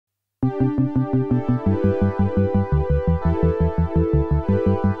It's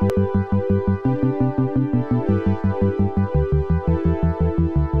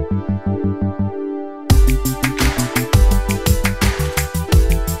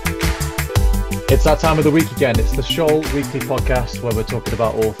that time of the week again. It's the Shoal weekly podcast where we're talking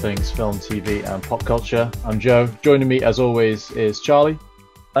about all things film, TV, and pop culture. I'm Joe. Joining me, as always, is Charlie.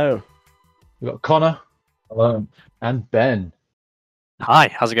 Hello. We've got Connor. Hello. And Ben. Hi,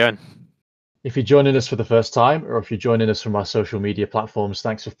 how's it going? If you're joining us for the first time, or if you're joining us from our social media platforms,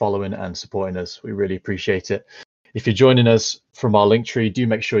 thanks for following and supporting us. We really appreciate it. If you're joining us from our link tree, do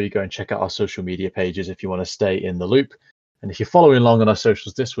make sure you go and check out our social media pages if you want to stay in the loop. And if you're following along on our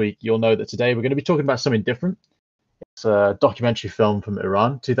socials this week, you'll know that today we're going to be talking about something different. It's a documentary film from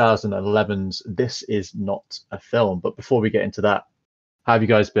Iran, 2011's This Is Not a Film. But before we get into that, how have you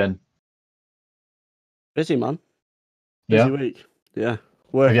guys been? Busy, man. Busy week. Yeah.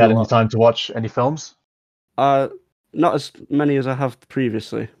 Have you had any time to watch any films? Not as many as I have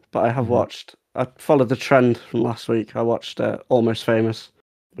previously, but I have watched. I followed the trend from last week. I watched Almost Famous,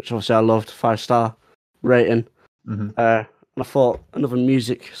 which obviously I loved, 5-star rating. And I thought another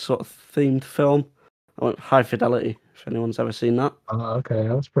music sort of themed film. I went High Fidelity, if anyone's ever seen that. Oh, okay,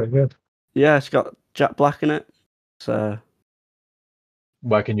 that's pretty good. Yeah, it's got Jack Black in it. So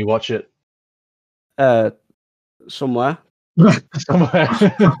where can you watch it? Somewhere. Somewhere.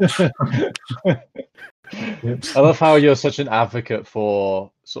 I love how you're such an advocate for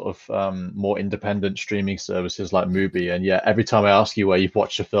sort of more independent streaming services like Mubi, and yet every time I ask you where you've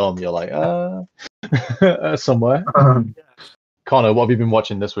watched a film, you're like, somewhere. Connor, what have you been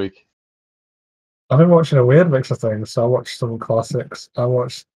watching this week? I've been watching a weird mix of things. So I watched some classics. I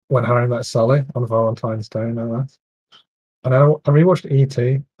watched When Harry Met Sally on Valentine's Day, no less. And I rewatched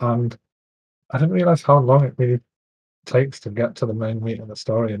E.T. and I didn't realise how long it really takes to get to the main meat of the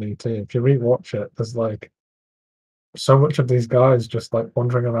story in E.T. If you rewatch it, there's like so much of these guys just like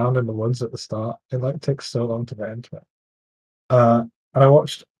wandering around in the woods at the start. It like takes so long to get into it. And I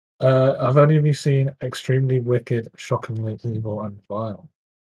watched have any of you seen Extremely Wicked, Shockingly Evil and Vile?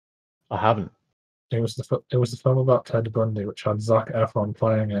 I haven't. It was the film about Ted Bundy, which had Zac Efron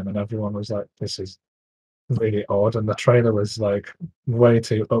playing him, and everyone was like, "This is really odd." And the trailer was like way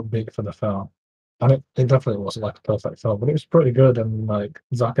too upbeat for the film, and it definitely wasn't like a perfect film, but it was pretty good. And like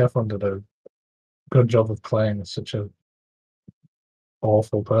Zac Efron did a good job of playing such a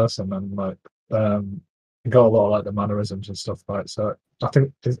awful person, and like you got a lot of like the mannerisms and stuff like. So I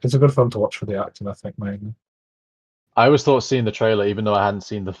think it's a good film to watch for the acting. I think mainly. I always thought seeing the trailer, even though I hadn't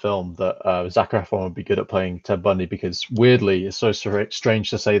seen the film, that Zac Efron would be good at playing Ted Bundy, because weirdly, it's so strange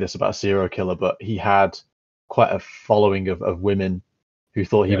to say this about a serial killer, but he had quite a following of women who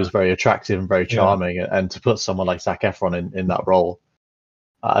thought he was very attractive and very charming, and to put someone like Zac Efron in that role,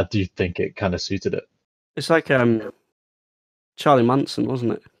 I do think it kind of suited it. It's like Charlie Manson,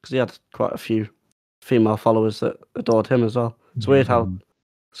 wasn't it? Because he had quite a few female followers that adored him as well. It's weird how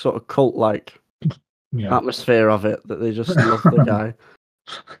sort of cult-like atmosphere of it, that they just love the guy.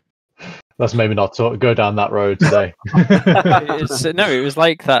 Let's maybe not go down that road today. It was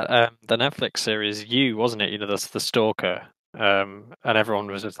like that the Netflix series You, wasn't it? You know, that's the stalker, and everyone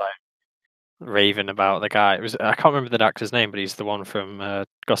was just like raving about the guy. It was, I can't remember the actor's name, but he's the one from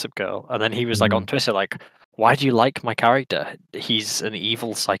Gossip Girl. And then he was like on Twitter, like, "Why do you like my character? He's an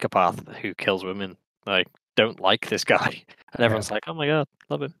evil psychopath who kills women. Like, don't like this guy." And everyone's like, "Oh my god,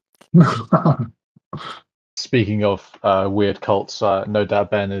 love him." Speaking of weird cults, no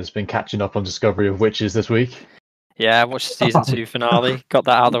doubt Ben has been catching up on Discovery of Witches this week. Yeah, I watched the season 2 finale, got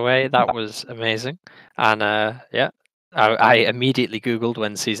that out of the way. That was amazing. And I immediately Googled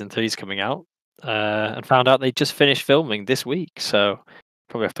when season 3 is coming out, and found out they just finished filming this week. So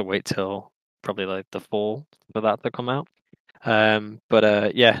probably have to wait till probably like the fall for that to come out. But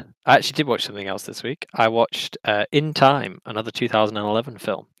I actually did watch something else this week. I watched In Time, another 2011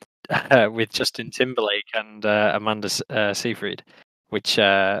 film. With Justin Timberlake and Amanda Seyfried, which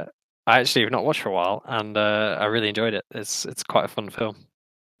I actually have not watched for a while, and I really enjoyed it. It's quite a fun film.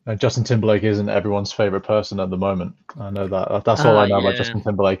 Justin Timberlake isn't everyone's favorite person at the moment. I know that. That's all I know about Justin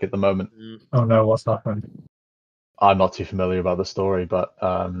Timberlake at the moment. Oh no, what's happened? I'm not too familiar about the story, but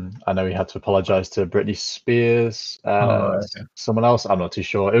I know he had to apologize to Britney Spears, someone else. I'm not too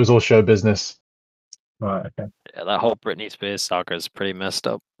sure. It was all show business. Right. Okay. Yeah, that whole Britney Spears saga is pretty messed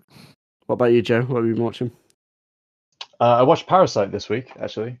up. What about you, Joe? What have you been watching? I watched Parasite this week,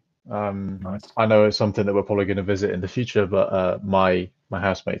 actually. Nice. I know it's something that we're probably going to visit in the future, but my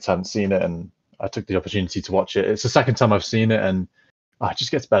housemates hadn't seen it, and I took the opportunity to watch it. It's the second time I've seen it, and it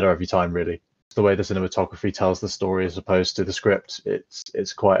just gets better every time, really. It's the way the cinematography tells the story as opposed to the script.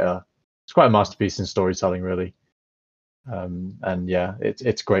 It's quite a it's quite a masterpiece in storytelling, really. And yeah,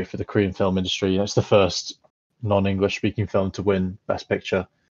 it's great for the Korean film industry. It's the first non-English speaking film to win Best Picture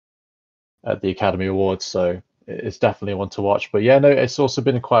at the Academy Awards, so it's definitely one to watch. But yeah, no, it's also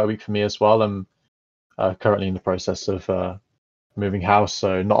been a quiet week for me as well. I'm currently in the process of moving house,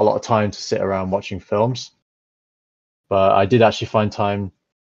 so not a lot of time to sit around watching films. But I did actually find time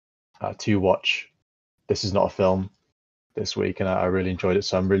to watch This Is Not a Film this week, and I really enjoyed it.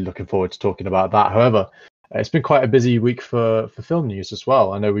 So I'm really looking forward to talking about that. However, it's been quite a busy week for film news as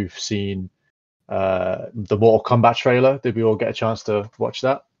well. I know we've seen the Mortal Kombat trailer. Did we all get a chance to watch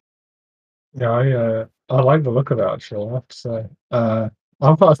that? Yeah, I like the look of it actually. I have to say,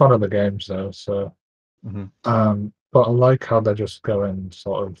 I'm quite a fan of the games though. So, but I like how they're just going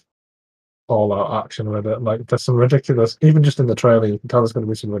sort of all out action with it. Like there's some ridiculous, even just in the trailer, you can tell there's going to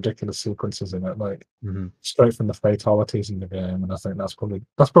be some ridiculous sequences in it, like straight from the fatalities in the game. And I think that's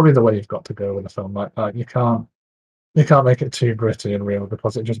probably the way you've got to go with a film like that. You can't make it too gritty and real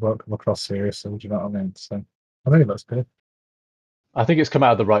because it just won't come across seriously. Do you know what I mean? So I think it looks good. I think it's come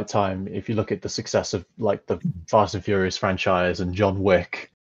out at the right time. If you look at the success of like the Fast and Furious franchise and John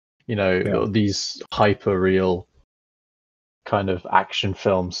Wick, these hyper real kind of action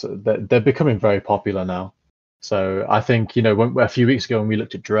films, they're becoming very popular now. So I think, a few weeks ago when we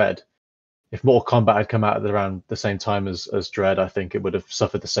looked at Dread, if Mortal Kombat had come out at around the same time as Dread, I think it would have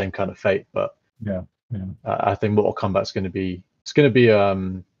suffered the same kind of fate. But I think Mortal Kombat's going to be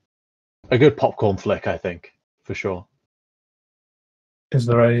a good popcorn flick, I think, for sure. Is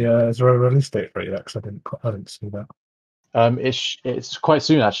there a release date for it yet? Because I didn't see that. It's quite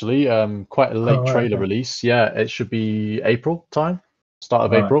soon actually. Quite a late trailer release. Yeah, it should be April time, start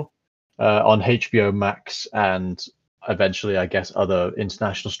of April, on HBO Max and eventually, I guess, other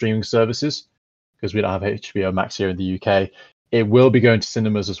international streaming services, because we don't have HBO Max here in the UK. It will be going to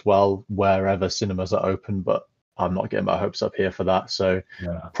cinemas as well, wherever cinemas are open, but I'm not getting my hopes up here for that. So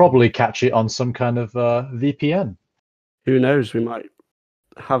probably catch it on some kind of VPN. Who knows? We might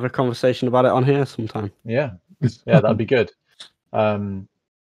have a conversation about it on here sometime. Yeah, that'd be good.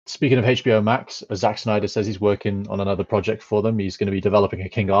 Speaking of HBO Max, Zack Snyder says he's working on another project for them. He's going to be developing a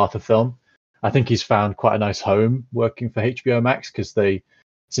King Arthur film. I think he's found quite a nice home working for HBO Max, because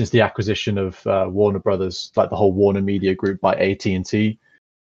since the acquisition of Warner Brothers, like the whole Warner Media Group by AT&T,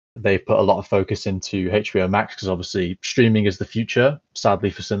 they put a lot of focus into HBO Max, because obviously streaming is the future, sadly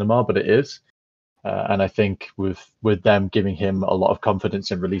for cinema, but it is. And I think with them giving him a lot of confidence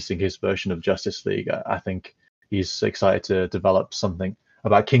in releasing his version of Justice League, I think he's excited to develop something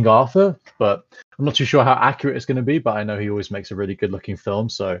about King Arthur. But I'm not too sure how accurate it's going to be, but I know he always makes a really good looking film,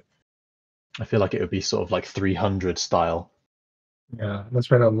 so I feel like it would be sort of like 300 style. Yeah, there's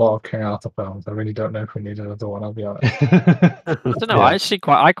been a lot of King Arthur films. I really don't know if we need another one, I'll be honest. I don't know.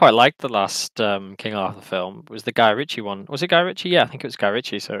 I quite liked the last King Arthur film. It was the Guy Ritchie one. Was it Guy Ritchie? Yeah, I think it was Guy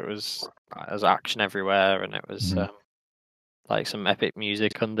Ritchie. So it was action everywhere, and it was like some epic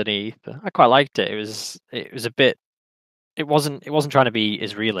music underneath. I quite liked it. It was a bit. It wasn't trying to be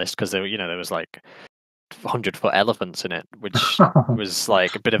as realist, because there was like 100-foot elephants in it, which was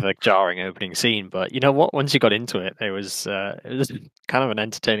like a bit of a jarring opening scene. But you know what? Once you got into it, it was kind of an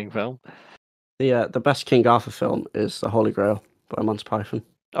entertaining film. The best King Arthur film is The Holy Grail by Monty Python.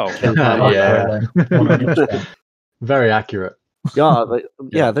 Oh, yeah. Very accurate.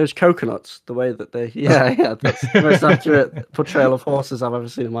 Yeah, those coconuts, the way that they, that's the most accurate portrayal of horses I've ever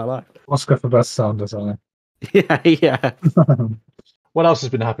seen in my life. Oscar for best sound design. Yeah. What else has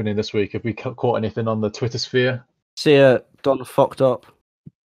been happening this week? Have we caught anything on the Twitter sphere? Sia done fucked up.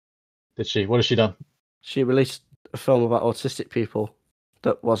 Did she? What has she done? She released a film about autistic people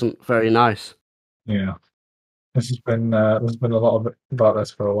that wasn't very nice. Yeah. There's been a lot about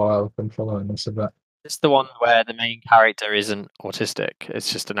this for a while. I've been following this a bit. It's the one where the main character isn't autistic;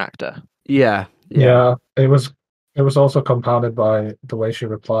 it's just an actor. Yeah. It was also compounded by the way she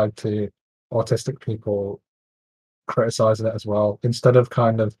replied to autistic people criticizing it as well. Instead of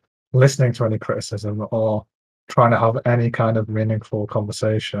kind of listening to any criticism or trying to have any kind of meaningful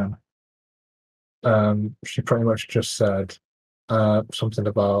conversation, she pretty much just said something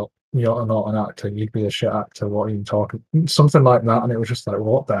about, "You're not an actor, you'd be a shit actor, what are you talking," something like that. And it was just like,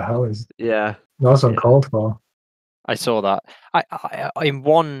 what the hell is that's uncalled for. I saw that. On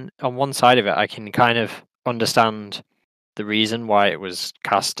one side of it, I can kind of understand the reason why it was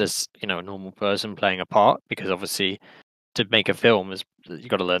cast as a normal person playing a part, because obviously to make a film you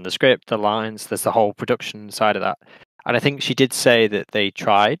got to learn the script, the lines, there's the whole production side of that. And I think she did say that they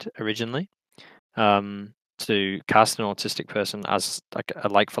tried originally to cast an autistic person as like a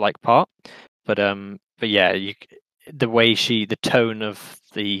like-for-like part, but yeah, the way the tone of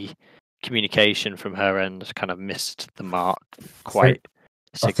the communication from her end kind of missed the mark quite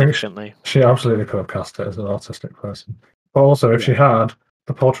I think significantly. she absolutely could have cast it as an autistic person. But also, if she had,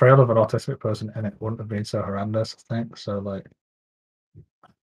 the portrayal of an autistic person in it wouldn't have been so horrendous, I think. So, like,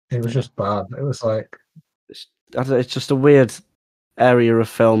 it was just bad. It was like... It's just a weird area of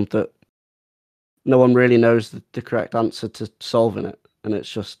film that no one really knows the correct answer to solving it. And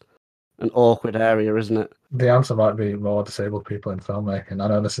it's just an awkward area, isn't it? The answer might be more disabled people in filmmaking. I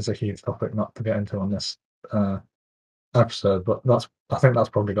know this is a huge topic not to get into on this episode, but I think that's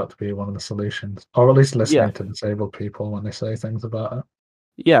probably got to be one of the solutions, or at least listening to disabled people when they say things about it.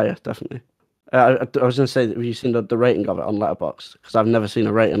 Yeah, definitely. I was going to say, have you seen the rating of it on Letterboxd? Because I've never seen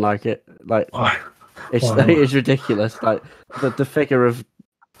a rating like it. Like, it's ridiculous. Like the figure of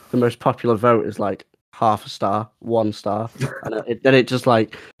the most popular vote is like half a star, 1 star, and then it just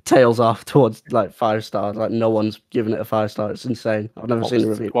like tails off towards like 5 stars. Like no one's giving it a 5 star. It's insane. I've never seen a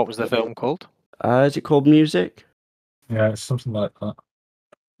review. What was the film called? Is it called Music? Yeah, it's something like that.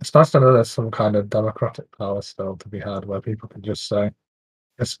 It's nice to know there's some kind of democratic power still to be had, where people can just say,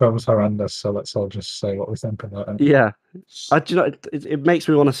 "This film's horrendous, so let's all just say what we think about it." Yeah, it makes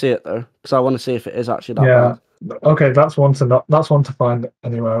me want to see it though, because I want to see if it is actually that bad. Okay, that's one to find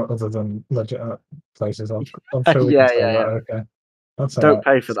anywhere other than legitimate places. I'm sure we can say that. Okay, don't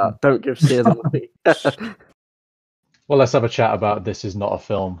pay for that. Don't give Sia the money. Well, let's have a chat about This Is Not a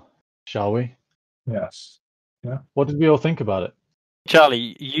Film, shall we? Yes. Yeah. What did we all think about it?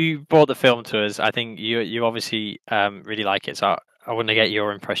 Charlie, you brought the film to us. I think you obviously really like it, so I want to get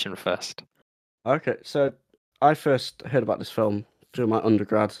your impression first. Okay, so I first heard about this film during my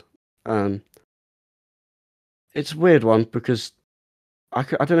undergrad. It's a weird one because I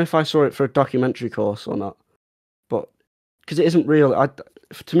don't know if I saw it for a documentary course or not, but because it isn't real.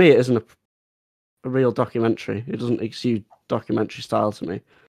 To me, it isn't a real documentary. It doesn't exude documentary style to me.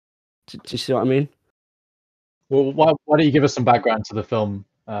 Do you see what I mean? Well, why don't you give us some background to the film,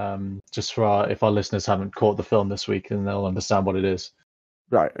 just for if our listeners haven't caught the film this week, and they'll understand what it is.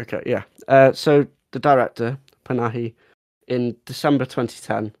 Right. Okay. Yeah. So the director Panahi, in December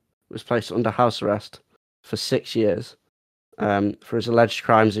 2010, was placed under house arrest for 6 years, for his alleged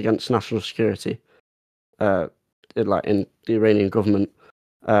crimes against national security, in the Iranian government,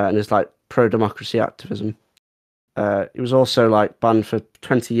 and his pro-democracy activism. He was also banned for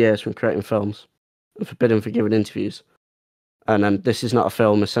 20 years from creating films and forbidden for giving interviews. And then This Is Not a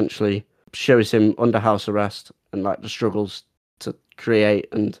Film essentially shows him under house arrest and the struggles to create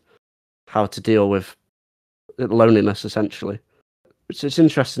and how to deal with loneliness, essentially. It's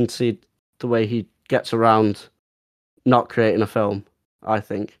interesting to see the way he gets around not creating a film, I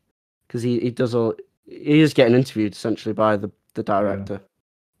think, because he is getting interviewed essentially by the director. Yeah.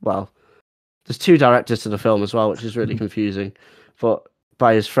 Well, there's 2 directors to the film as well, which is really confusing, but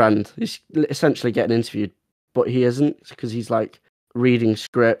by his friend. He's essentially getting interviewed, but he isn't, because he's reading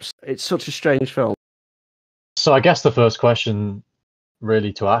scripts. It's such a strange film. So I guess the first question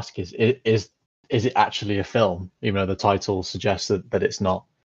really to ask is it actually a film, even though the title suggests that it's not?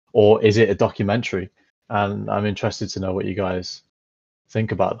 Or is it a documentary? And I'm interested to know what you guys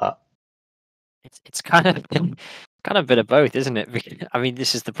think about that. It's kind of a bit of both, isn't it? I mean,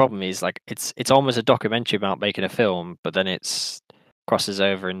 this is the problem. Is it's almost a documentary about making a film, but then it's crosses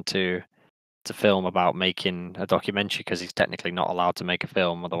over into film about making a documentary, because he's technically not allowed to make a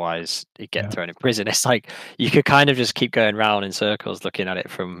film, otherwise he'd get thrown in prison. It's you could kind of just keep going round in circles looking at it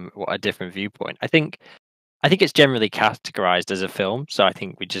from a different viewpoint. I think it's generally categorized as a film, so I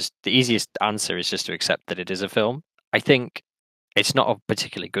think the easiest answer is just to accept that it is a film. I think it's not a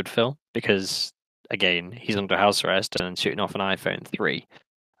particularly good film because, again, he's under house arrest and shooting off an iPhone 3.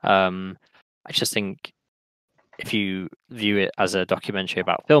 I just think if you view it as a documentary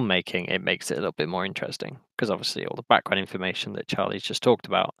about filmmaking, it makes it a little bit more interesting, because obviously all the background information that Charlie's just talked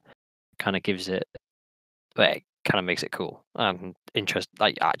about kind of gives it, but it kind of makes it cool and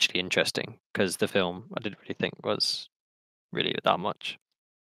actually interesting, because the film I didn't really think was really that much.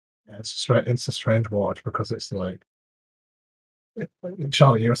 Yeah, it's a strange watch, because it's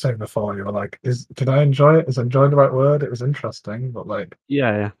Charlie, you were saying before, you were did I enjoy it? Is enjoy the right word? It was interesting, but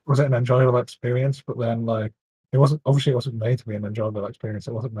was it an enjoyable experience? But then it wasn't made to be an enjoyable experience.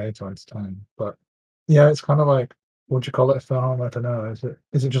 It wasn't made to entertain. But yeah, it's kind of would you call it a film? I don't know.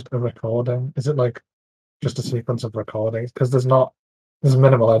 Is it just a recording? Is it just a sequence of recordings? Because there's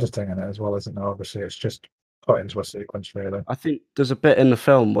minimal editing in it as well, isn't there? Obviously, it's just put into a sequence, really. I think there's a bit in the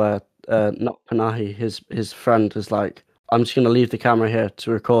film where not Panahi, his friend is I'm just going to leave the camera here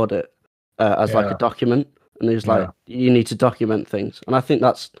to record it as a document. And he was you need to document things. And I think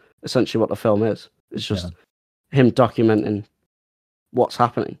that's essentially what the film is. It's just him documenting what's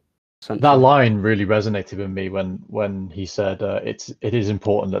happening. That essentially. line really resonated with me when he said it is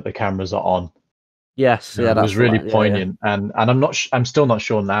important that the cameras are on. Yes, yeah, It that's was the really line. Yeah, poignant, and I'm still not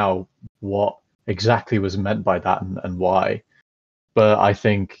sure now what exactly was meant by that and why. But I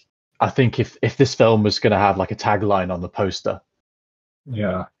think if this film was going to have like a tagline on the poster,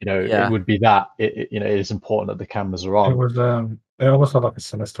 Yeah, it would be that it is important that the cameras are it on. was. It almost had like a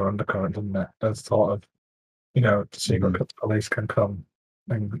sinister undercurrent, didn't it? As sort of, the secret police can come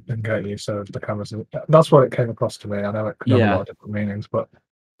and get you. So the cameras. That's what it came across to me. I know it could have a Yeah. lot of different meanings, but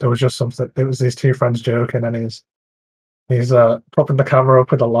there was just something. It was these two friends joking, and he's propping the camera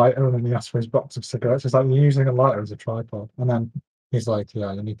up with a lighter, and then he asks for his box of cigarettes. He's like, "You're using a lighter as a tripod," and then he's like,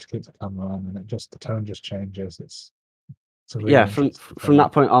 "Yeah, you need to keep the camera on," and the tone just changes. It's a really Yeah, interesting from film.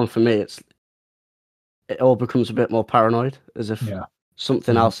 that point on, for me, it all becomes a bit more paranoid, as if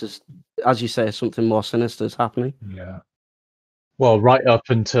something else is, as you say, something more sinister is happening. Yeah. Well, right up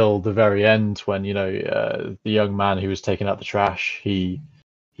until the very end, when the young man who was taking out the trash, he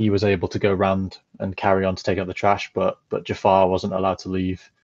was able to go round and carry on to take out the trash, but Jafar wasn't allowed to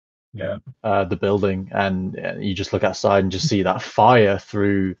leave the building, and you just look outside and just see that fire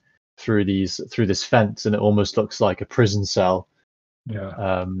through this fence, and it almost looks like a prison cell.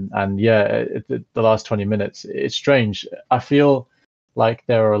 And the last 20 minutes, it's strange. I feel like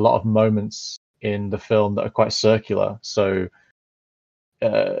there are a lot of moments in the film that are quite circular. So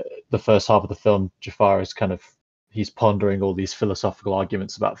the first half of the film, Jafar is he's pondering all these philosophical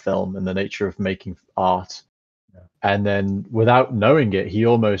arguments about film and the nature of making art. And then without knowing it, he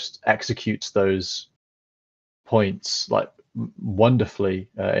almost executes those points like wonderfully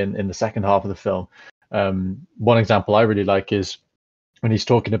in the second half of the film. One example I really like is when he's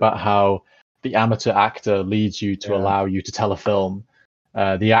talking about how the amateur actor leads you to allow you to tell a film.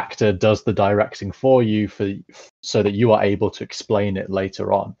 The actor does the directing for you so that you are able to explain it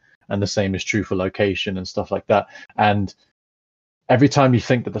later on. And the same is true for location and stuff like that. And every time you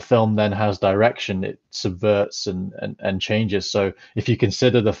think that the film then has direction, it subverts and changes. So if you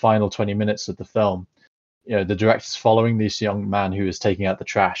consider the final 20 minutes of the film, the director's following this young man who is taking out the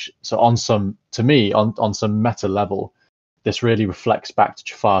trash. So on some meta level, this really reflects back to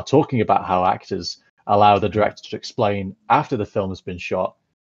Jafar talking about how actors allow the director to explain after the film has been shot.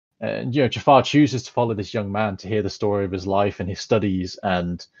 And Jafar chooses to follow this young man to hear the story of his life and his studies,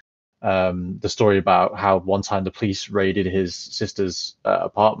 and the story about how one time the police raided his sister's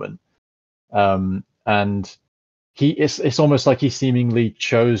apartment. And it's almost like he seemingly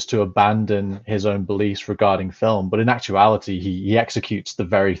chose to abandon his own beliefs regarding film, but in actuality, he executes the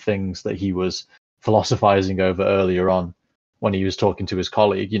very things that he was philosophizing over earlier on when he was talking to his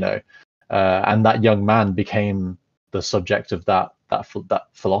colleague, and that young man became the subject of that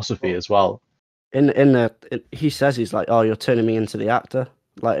philosophy as well. He says, he's like, "Oh, you're turning me into the actor,"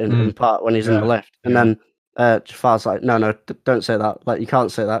 like in part when he's in the lift, and then Jafar's like, no, don't say that. Like, you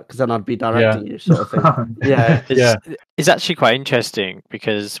can't say that because then I'd be directing you, sort of thing. It's actually quite interesting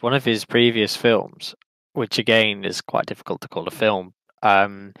because one of his previous films, which again is quite difficult to call a film,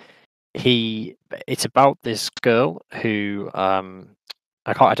 it's about this girl who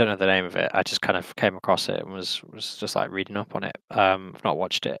I don't know the name of it. I just kind of came across it and was just like reading up on it. I've not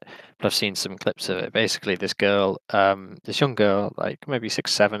watched it, but I've seen some clips of it. Basically, this young girl, like maybe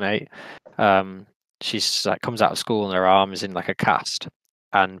 6, 7, 8, she's like comes out of school and her arm is in like a cast,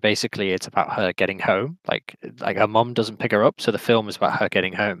 and basically it's about her getting home. Like her mom doesn't pick her up, so the film is about her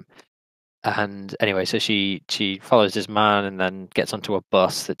getting home. And anyway, so she follows this man and then gets onto a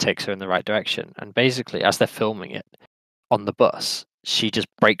bus that takes her in the right direction. And basically, as they're filming it on the bus, she just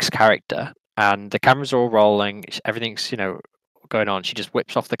breaks character, and the cameras are all rolling. Everything's going on. She just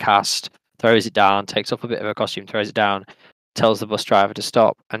whips off the cast, throws it down, takes off a bit of her costume, throws it down, tells the bus driver to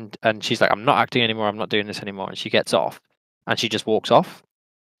stop, and she's like, "I'm not acting anymore. I'm not doing this anymore." And she gets off, and she just walks off,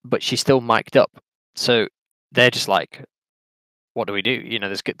 but she's still mic'd up. So they're just like, what do we do?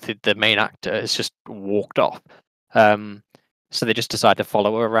 The main actor has just walked off. So they just decide to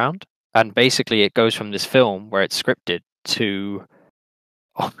follow her around. And basically it goes from this film where it's scripted to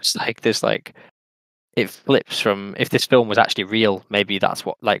almost like this, like it flips from, if this film was actually real, maybe that's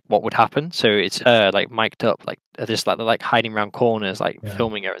what would happen. So it's her like mic'd up, like just like they're like hiding around corners, like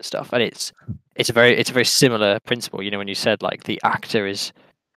filming her and stuff. And it's a very similar principle. When you said like the actor is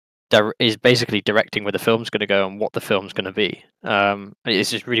basically directing where the film's going to go and what the film's going to be.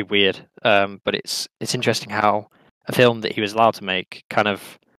 It's just really weird, but it's interesting how a film that he was allowed to make kind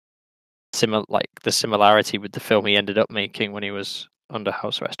of the similarity with the film he ended up making when he was under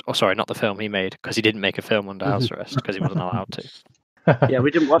house arrest. Oh, sorry, not the film he made, because he didn't make a film under house arrest because he wasn't allowed to. Yeah, we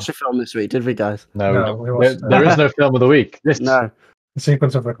didn't watch the film this week, did we, guys? No, there is no film of the week. No.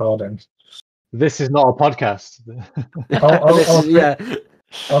 sequence of recordings. This is not a podcast.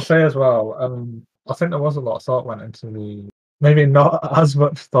 I'll say as well. I think there was a lot of thought went into maybe not as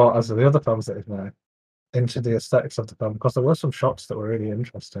much thought as the other films that he's made into the aesthetics of the film, because there were some shots that were really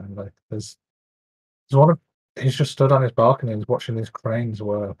interesting. Like there's one of he's just stood on his balcony and he's watching these cranes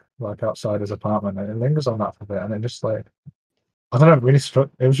work like outside his apartment, and it lingers on that for a bit, and it just like I don't know, it really struck.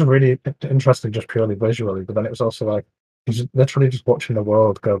 It was really interesting just purely visually, but then it was also like he's literally just watching the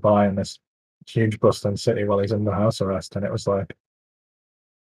world go by in this huge bustling city while he's in the house arrest, and it was like,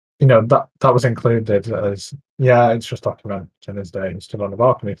 that was included as it's just documenting his day. He stood on the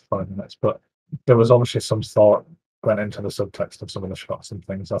balcony for 5 minutes, but there was obviously some thought went into the subtext of some of the shots and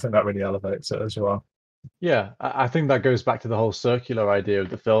things. I think that really elevates it as well. Yeah, I think that goes back to the whole circular idea of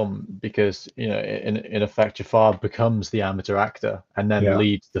the film, because in effect, Jafar becomes the amateur actor and then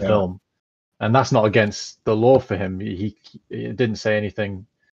leads the film, and that's not against the law for him. He didn't say anything.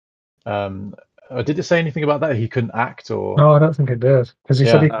 Or did it say anything about that? He couldn't act, or no, I don't think it did, because he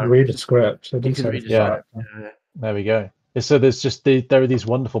said he could read a script. So he could read There we go. So there's just there are these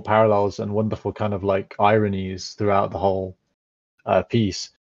wonderful parallels and wonderful kind of like ironies throughout the whole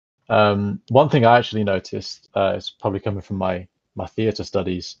piece. One thing I actually noticed, it's probably coming from my theatre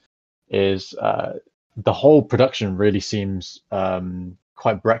studies, is the whole production really seems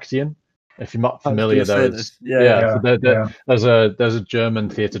quite Brechtian. If you're not familiar, there's a German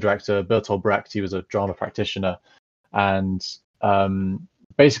theatre director, Bertolt Brecht. He was a drama practitioner, and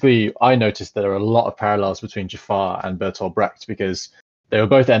basically I noticed there are a lot of parallels between Jafar and Bertolt Brecht, because they were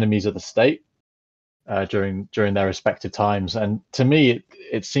both enemies of the state during their respective times. And to me,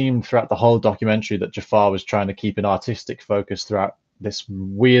 it seemed throughout the whole documentary that Jafar was trying to keep an artistic focus throughout this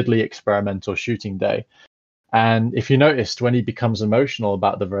weirdly experimental shooting day. And if you noticed, when he becomes emotional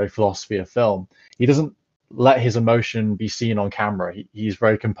about the very philosophy of film, he doesn't let his emotion be seen on camera. He's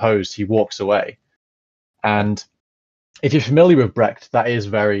very composed. He walks away. And if you're familiar with Brecht, that is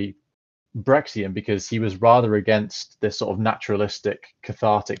very Brechtian, because he was rather against this sort of naturalistic,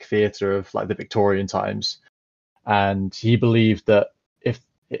 cathartic theatre of like the Victorian times. And he believed that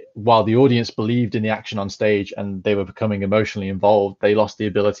while the audience believed in the action on stage and they were becoming emotionally involved, they lost the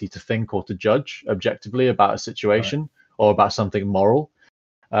ability to think or to judge objectively about a situation or about something moral.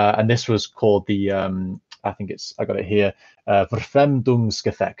 And this was called the, I got it here,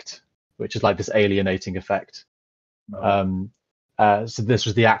 Verfremdungseffekt, which is like this alienating effect. So this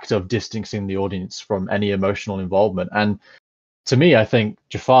was the act of distancing the audience from any emotional involvement. And to me, I think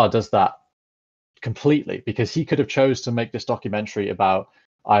Jafar does that completely, because he could have chose to make this documentary about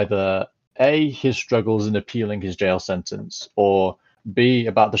either A, his struggles in appealing his jail sentence, or B,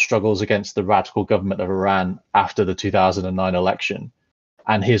 about the struggles against the radical government of Iran after the 2009 election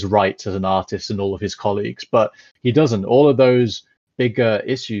and his rights as an artist and all of his colleagues. But he doesn't. All of those bigger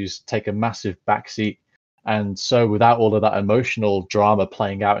issues take a massive backseat. And so without all of that emotional drama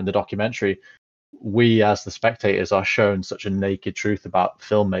playing out in the documentary, we as the spectators are shown such a naked truth about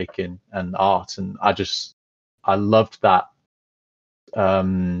filmmaking and art. And I loved that,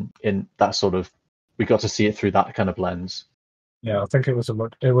 in that sort of, we got to see it through that kind of lens. Yeah, I think it was a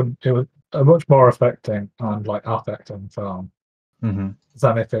much more affecting and like affecting film than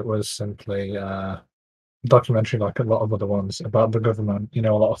if it was simply a documentary like a lot of other ones about the government. A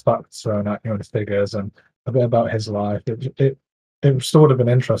lot of facts thrown at you and figures and a bit about his life. It still would have been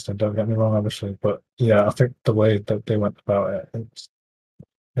interesting, don't get me wrong, obviously, but I think the way that they went about it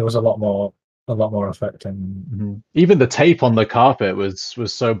was a lot more affecting. Even the tape on the carpet was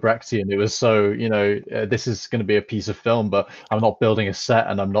so Brechtian. It was so, this is going to be a piece of film, but I'm not building a set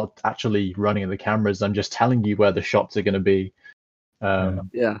and I'm not actually running the cameras. I'm just telling you where the shots are going to be.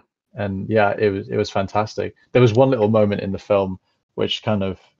 And it was fantastic. There was one little moment in the film which kind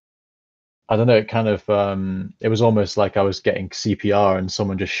of, I don't know, it was almost like I was getting CPR and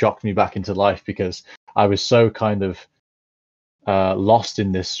someone just shocked me back into life, because I was so kind of lost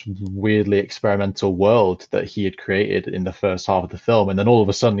in this weirdly experimental world that he had created in the first half of the film. And then all of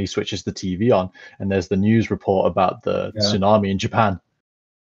a sudden he switches the TV on and there's the news report about the tsunami in Japan.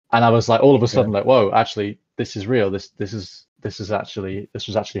 And I was like, all of a sudden, like, whoa, actually, this is real. This was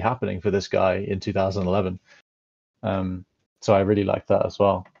actually happening for this guy in 2011. So I really liked that as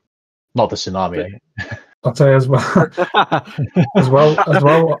well. Not the tsunami. I'll tell you as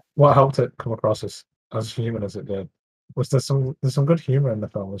well, what helped it come across as human as it did was there's some good humor in the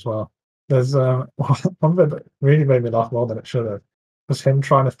film as well. There's one bit that really made me laugh more than it should have, was him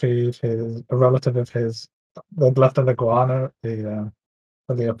trying to feed a relative of his. They'd left an iguana at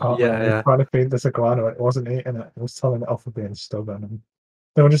the apartment. He was trying to feed this iguana, and it wasn't eating it. It was telling it off for being stubborn. And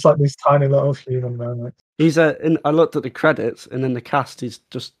They were just like these tiny little human moments. He's I looked at the credits, and in the cast, he's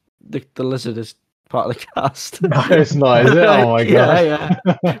just the lizard is part of the cast. No, it's not, is it? Oh my god.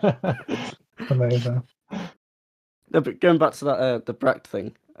 Yeah. Amazing. No, but going back to that the Brecht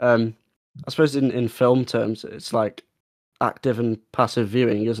thing, I suppose in film terms, it's like active and passive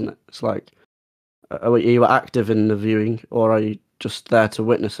viewing, isn't it? It's like, are you active in the viewing, or are you just there to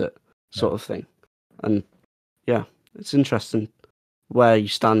witness it, sort of thing? And yeah, it's interesting where you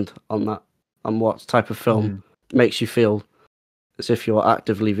stand on that, and what type of film makes you feel as if you're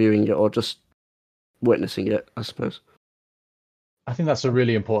actively viewing it or just witnessing it, I suppose. I think that's a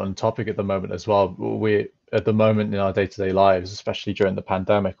really important topic at the moment as well. We at the moment in our day-to-day lives, especially during the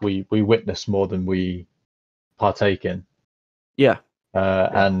pandemic, we witness more than we partake in. Yeah.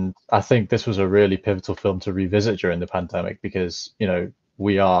 And I think this was a really pivotal film to revisit during the pandemic because, you know,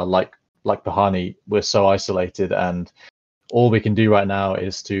 we are like Bahani, we're so isolated, and all we can do right now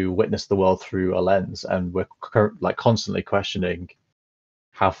is to witness the world through a lens, and we're constantly questioning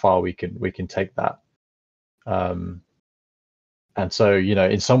how far we can take that. And so, you know,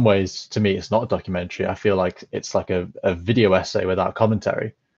 in some ways, to me, it's not a documentary. I feel like it's like a video essay without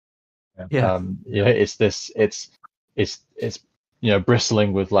commentary. Yeah. You know, it's you know,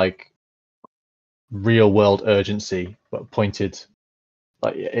 bristling with like real world urgency, but pointed as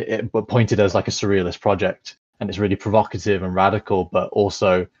like a surrealist project. And it's really provocative and radical, but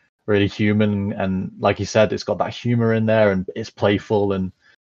also really human. And like you said, it's got that humor in there, and it's playful, and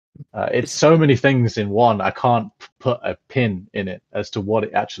it's so many things in one. I can't put a pin in it as to what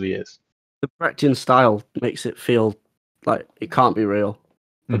it actually is. The Brechtian style makes it feel like it can't be real,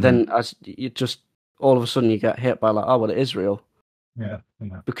 but then as you just all of a sudden you get hit by like, oh well, it is real. Yeah.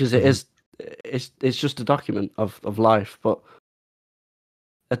 Because it is. It's just a document of life, but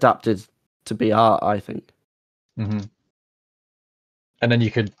adapted to be art, I think. And then you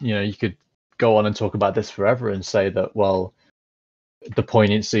could go on and talk about this forever and say that, well, the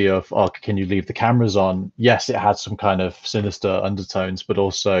poignancy of, oh, can you leave the cameras on? Yes, it had some kind of sinister undertones, but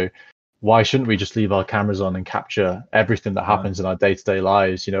also, why shouldn't we just leave our cameras on and capture everything that happens in our day-to-day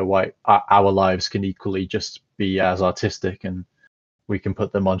lives? You know, why our lives can equally just be as artistic, and we can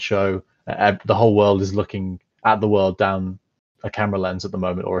put them on show. The whole world is looking at the world down a camera lens at the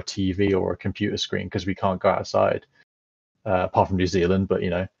moment, or a TV or a computer screen, because we can't go outside, apart from New Zealand, but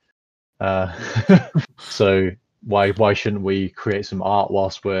you know, so why shouldn't we create some art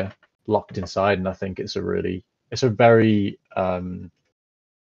whilst we're locked inside? And I think it's a very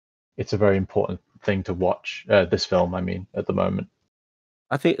important thing to watch, this film, I mean, at the moment.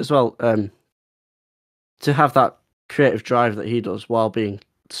 I think as well, to have that creative drive that he does while being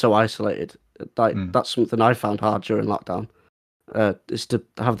so isolated, like that's something I found hard during lockdown, is to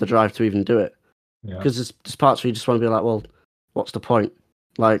have the drive to even do it. Because there's parts where you just want to be like, well, what's the point?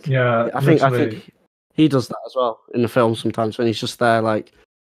 Like, I think he does that as well in the film sometimes, when he's just there, like,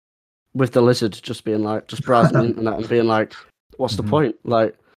 with the lizard, just being like, just browsing the internet and being like, what's the point?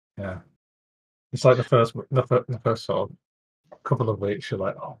 Like, it's like the first sort of couple of weeks, you're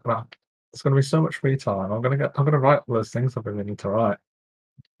like, oh, there's going to be so much free time. I'm going to write all those things I've been meaning to write.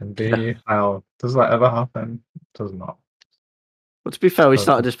 And how does that ever happen? It does not. But to be fair, we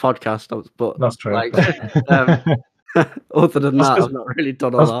started this podcast, but that's true. Like, other than that, I've not really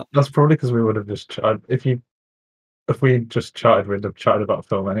done all that. That's probably because we would have just chatted. If we just chatted, we'd have chatted about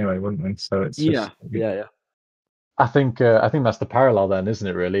film anyway, wouldn't we? So it's just, yeah. I think that's the parallel then, isn't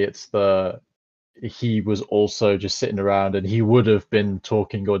it? Really, it's he was also just sitting around, and he would have been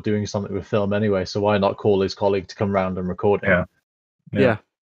talking or doing something with film anyway. So why not call his colleague to come round and record him? Yeah.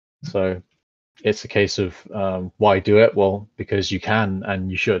 So it's a case of, why do it? Well, because you can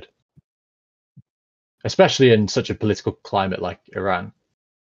and you should, especially in such a political climate like Iran.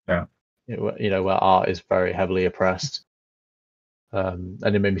 Yeah. You know, where art is very heavily oppressed. And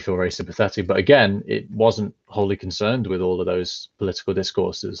it made me feel very sympathetic. But again, it wasn't wholly concerned with all of those political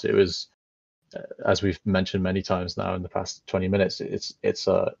discourses. It was, as we've mentioned many times now in the past 20 minutes, it's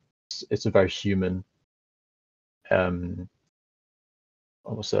a very human,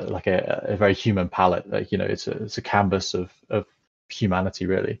 almost like a very human palette. Like, you know, it's a canvas of humanity,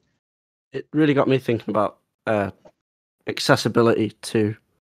 really. It really got me thinking about accessibility to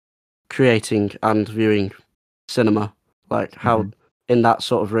creating and viewing cinema. Like how in that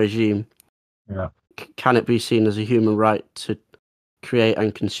sort of regime, can it be seen as a human right to create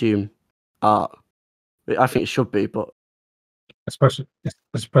and consume art? I think it should be, but especially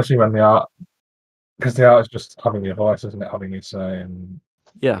when the art, because the art is just having your voice, isn't it? Having your say, and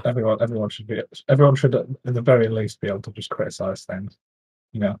everyone should at the very least be able to just criticize things,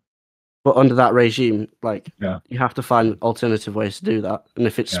 you know. But under that regime, like Yeah. you have to find alternative ways to do that. And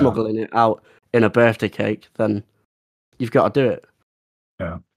if it's Yeah. smuggling it out in a birthday cake, then you've got to do it.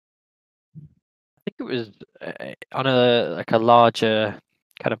 Yeah. I think it was on a larger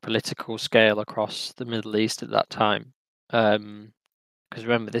kind of political scale across the Middle East at that time. Because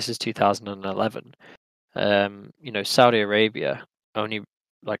remember, this is 2011. Saudi Arabia only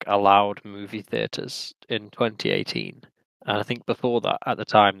allowed movie theaters in 2018, and I think before that, at the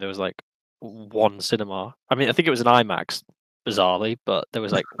time, there was one cinema. I mean, I think it was an IMAX, bizarrely, but there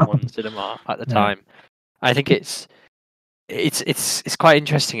was one cinema at the time. I think it's quite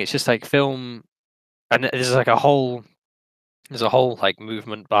interesting. It's just film, and there's a whole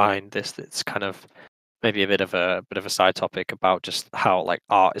movement behind this that's kind of maybe a bit of a side topic about just how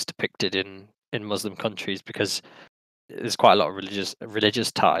art is depicted in Muslim countries, because there's quite a lot of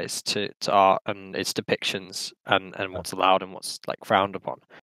religious ties to art and its depictions and what's allowed and what's frowned upon.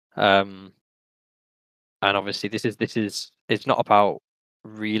 And obviously this is it's not about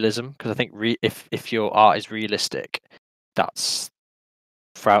realism, because I think if your art is realistic, that's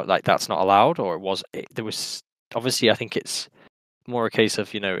that's not allowed, or there was obviously, I think it's more a case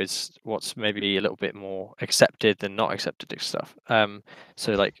of it's what's maybe a little bit more accepted than not accepted stuff.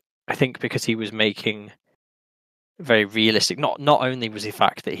 So I think because he was making very realistic, not only was the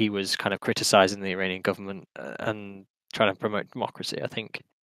fact that he was kind of criticizing the Iranian government and trying to promote democracy, I think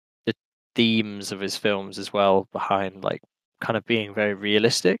the themes of his films as well, behind kind of being very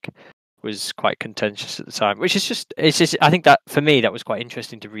realistic, was quite contentious at the time, which is just I think that for me that was quite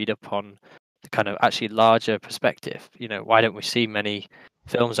interesting to read up on the kind of actually larger perspective. Why don't we see many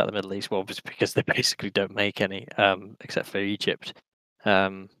films out of the Middle East? Well, it's because they basically don't make any, except for Egypt,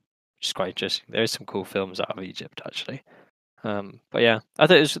 which is quite interesting. There is some cool films out of Egypt, actually. But yeah, I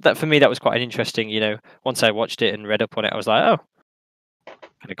thought that for me that was quite an interesting. Once I watched it and read up on it, I was like, oh,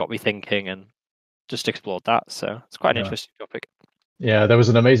 kind of got me thinking, and just explored that. So it's quite an interesting topic. Yeah, there was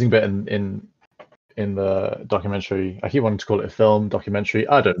an amazing bit in the documentary. I keep wanting to call it a film documentary.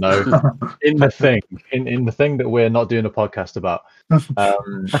 I don't know. in the thing that we're not doing a podcast about,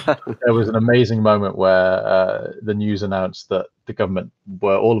 there was an amazing moment where the news announced that the government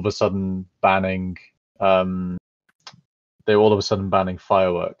were all of a sudden banning. They were all of a sudden banning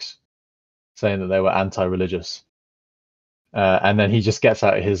fireworks, saying that they were anti-religious. And then he just gets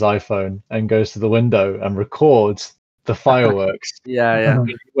out his iPhone and goes to the window and records the fireworks. Yeah.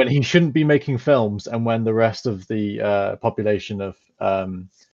 When he shouldn't be making films, and when the rest of the population of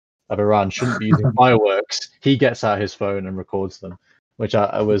Iran shouldn't be using fireworks, he gets out his phone and records them, which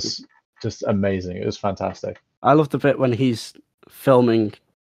I was just amazing. It was fantastic. I love the bit when he's filming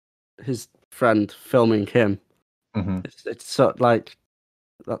his friend, filming him. Mm-hmm. It's so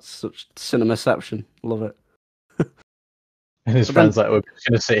that's such cinemaception. Love it. And his friend's like, we're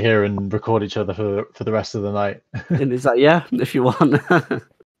going to sit here and record each other for the rest of the night. And he's like, yeah, if you want.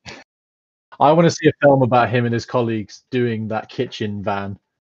 I want to see a film about him and his colleagues doing that kitchen van.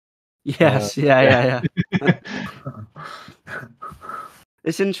 Yes, yeah.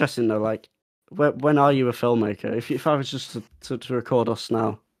 It's interesting though, when are you a filmmaker? If I was just to record us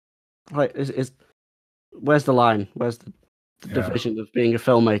now, where's the line? Where's the division of being a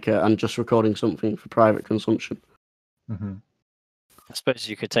filmmaker and just recording something for private consumption? Mm-hmm. I suppose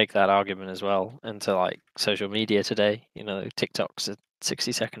you could take that argument as well into social media today. TikToks are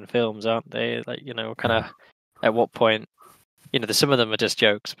 60-second films, aren't they? Kind of at what point, there's some of them are just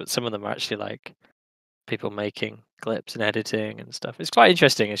jokes, but some of them are actually people making clips and editing and stuff. It's quite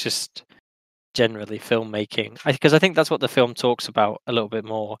interesting. It's just generally filmmaking, because I think that's what the film talks about a little bit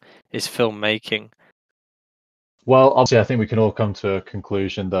more, is filmmaking. Well, obviously, I think we can all come to a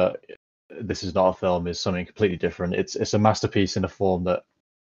conclusion that this is not a film, is something completely different. It's a masterpiece in a form that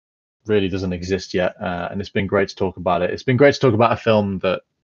really doesn't exist yet, and it's been great to talk about it. It's been great to talk about a film that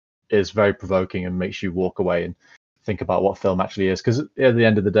is very provoking and makes you walk away and think about what film actually is, because at the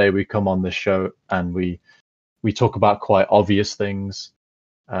end of the day, we come on this show and we talk about quite obvious things,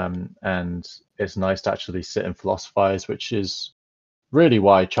 and it's nice to actually sit and philosophize, which is really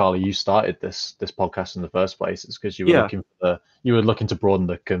why, Charlie, you started this podcast in the first place. Is because you were looking to broaden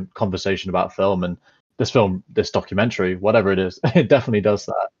the conversation about film, and this documentary, whatever it is, it definitely does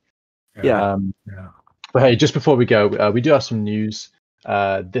that. Yeah. But hey, just before we go, we do have some news.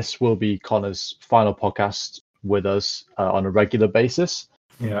 This will be Connor's final podcast with us on a regular basis.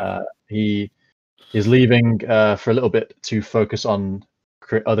 He is leaving for a little bit to focus on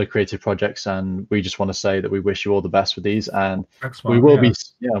other creative projects, and we just want to say that we wish you all the best with these, and we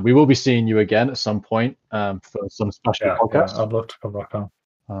will be seeing you again at some point for some special podcast. I'd love to come back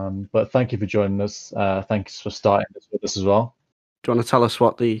on. But thank you for joining us. Thanks for starting this with us as well. Do you want to tell us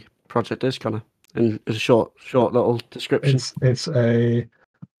what the project is, Connor, in a short little description.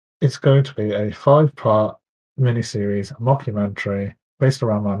 It's going to be a 5-part miniseries, a mockumentary based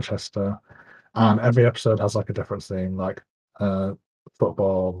around Manchester, and every episode has like a different theme, like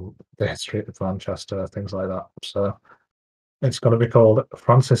football, the history of Manchester, things like that. So it's going to be called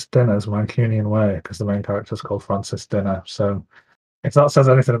Francis Dinner's Mancunian Way because the main character is called Francis Dinner. So if that says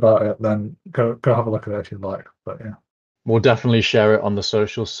anything about it, then go have a look at it if you'd like. But yeah, we'll definitely share it on the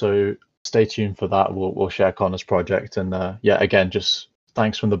socials, so stay tuned for that. We'll share Connor's project, and yeah, again, just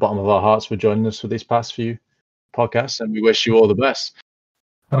thanks from the bottom of our hearts for joining us for these past few podcasts, and we wish you all the best.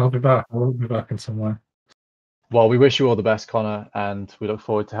 And I'll be back. I'll be back in some way. Well, we wish you all the best, Connor, and we look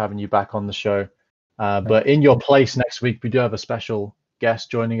forward to having you back on the show. But in your place next week, we do have a special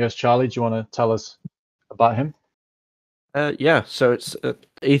guest joining us. Charlie, do you want to tell us about him? Yeah, so it's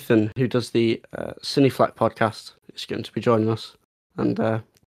Ethan, who does the Cineflack podcast. Is going to be joining us and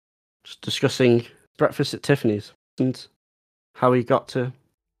just discussing Breakfast at Tiffany's and how he got to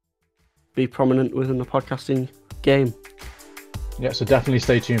be prominent within the podcasting game. Yeah, so definitely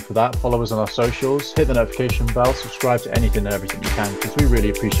stay tuned for that. Follow us on our socials, hit the notification bell, subscribe to anything and everything you can, because we really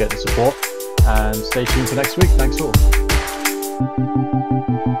appreciate the support. And stay tuned for next week. Thanks all.